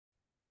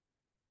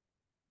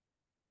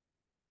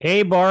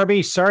Hey,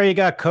 Barbie, sorry you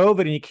got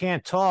COVID and you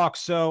can't talk,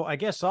 so I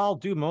guess I'll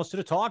do most of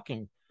the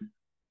talking.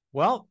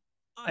 Well,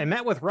 I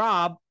met with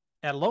Rob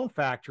at Loan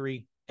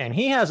Factory, and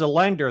he has a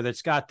lender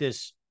that's got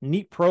this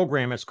neat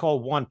program. It's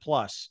called One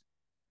Plus.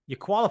 You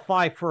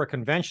qualify for a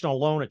conventional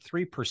loan at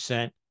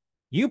 3%.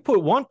 You put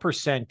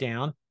 1%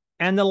 down,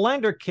 and the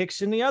lender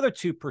kicks in the other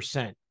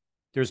 2%.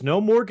 There's no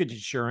mortgage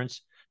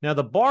insurance. Now,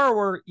 the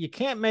borrower, you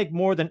can't make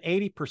more than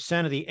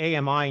 80% of the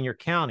AMI in your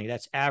county.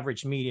 That's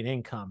average median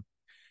income.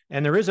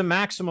 And there is a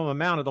maximum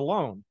amount of the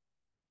loan.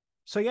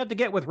 So you have to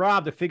get with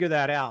Rob to figure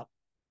that out.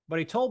 But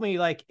he told me,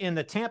 like in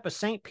the Tampa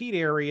St. Pete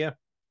area,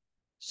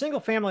 single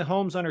family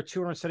homes under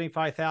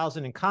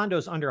 275,000 and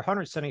condos under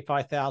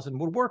 175,000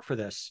 would work for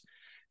this.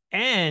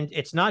 And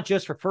it's not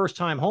just for first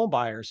time home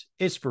buyers,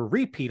 it's for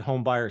repeat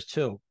home buyers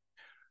too.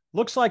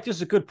 Looks like this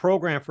is a good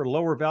program for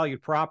lower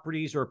valued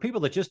properties or people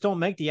that just don't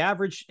make the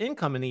average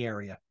income in the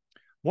area.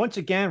 Once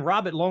again,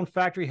 Rob at Loan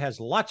Factory has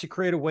lots of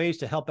creative ways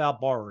to help out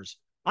borrowers.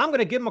 I'm going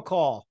to give him a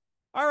call.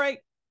 All right.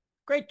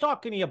 Great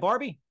talking to you,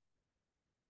 Barbie.